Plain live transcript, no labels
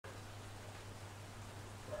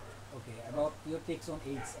Okay, about your takes on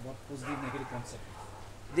AIDS, about positive negative concept.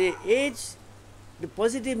 The AIDS, the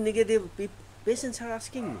positive negative patients are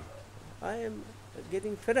asking me. I am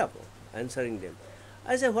getting fed up answering them.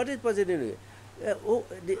 I say, what is positive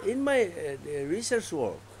negative? In my research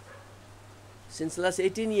work, since last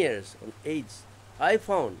 18 years on AIDS, I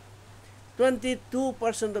found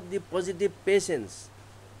 22% of the positive patients,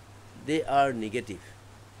 they are negative.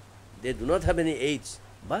 They do not have any AIDS,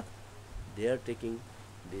 but they are taking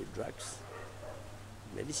the drugs,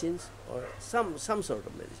 medicines, or some sort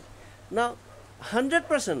of medicine. Now,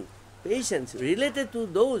 100% patients related to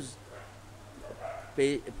those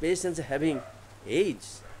patients having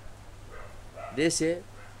AIDS, they say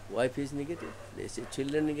wife is negative, they say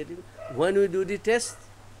children negative. When we do the test,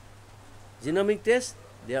 genomic test,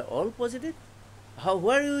 they are all positive.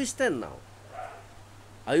 Where do you stand now?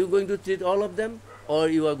 Are you going to treat all of them, or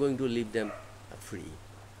you are going to leave them free?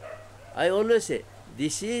 I always say,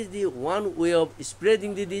 this is the one way of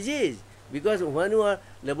spreading the disease, because when you are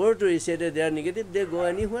laboratory say that they are negative, they go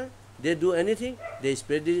anywhere, they do anything, they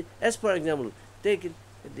spread the. As for example, take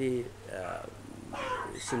the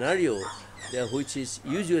scenario there, which is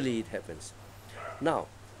usually it happens. Now,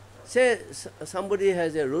 say somebody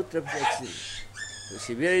has a road traffic accident,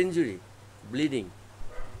 severe injury, bleeding,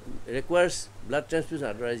 requires blood transfusion,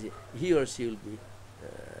 otherwise he or she will be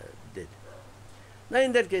dead. Now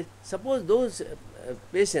in that case, suppose those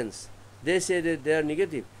patients, they say that they are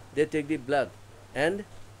negative, they take the blood and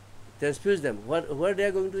transfuse them. Where they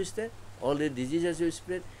are going to stay? All the diseases will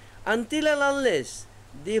spread. Until and unless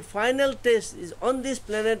the final test is on this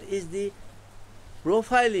planet is the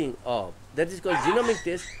profiling of, that is called genomic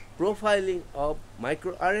test, profiling of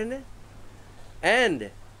microRNA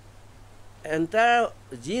and entire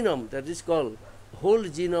genome, that is called whole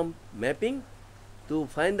genome mapping, to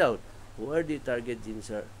find out where the target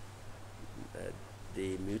genes are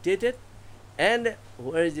they mutated, and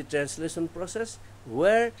where is the translation process,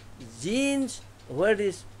 where genes, where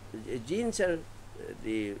these genes are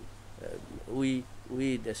we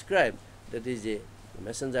describe, that is a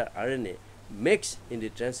messenger RNA makes in the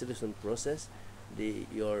translation process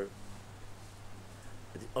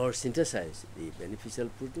or synthesize the beneficial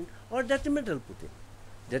protein or detrimental protein.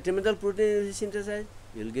 Detrimental protein is synthesized,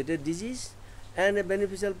 you will get a disease, and a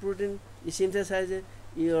beneficial protein is synthesized,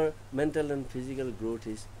 your mental and physical growth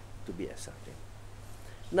is to be ascertained.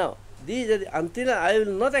 Now, these are until I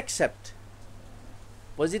will not accept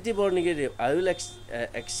positive or negative, I will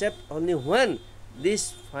accept only when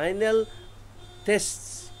this final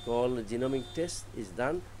tests called genomic test is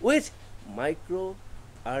done with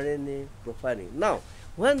microRNA profiling. Now,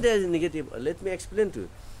 when there is negative, let me explain to you.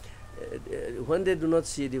 When they do not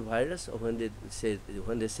see the virus, or when they say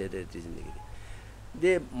that it is negative,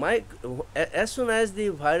 as soon as the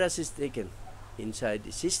virus is taken inside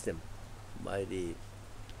the system by the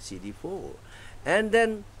CD4, and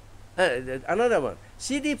then another one,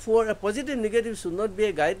 CD4, a positive negative should not be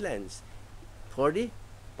a guidelines for the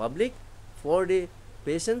public, for the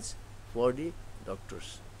patients, for the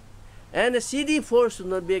doctors, and a CD4 should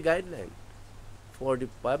not be a guideline for the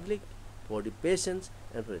public, for the patients,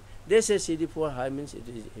 and for they say CD4 high means it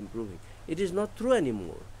is improving. It is not true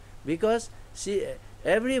anymore, because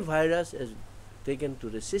every virus is taken to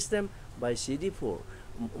the system by CD4.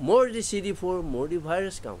 More the CD4, more the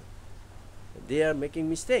virus count. They are making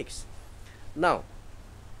mistakes. Now,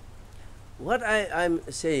 what I am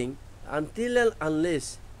saying, until and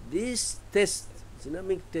unless this test,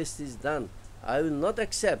 genomic test is done, I will not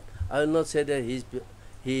accept. I will not say that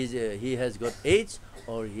he has got AIDS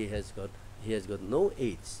or he has got no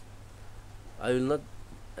AIDS. I will not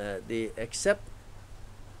accept,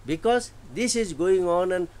 because this is going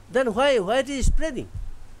on, and then why it is spreading?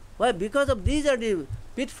 Why? Because of these are the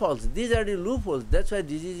pitfalls, these are the loopholes. That's why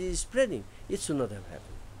disease is spreading. It should not have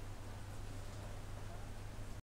happened.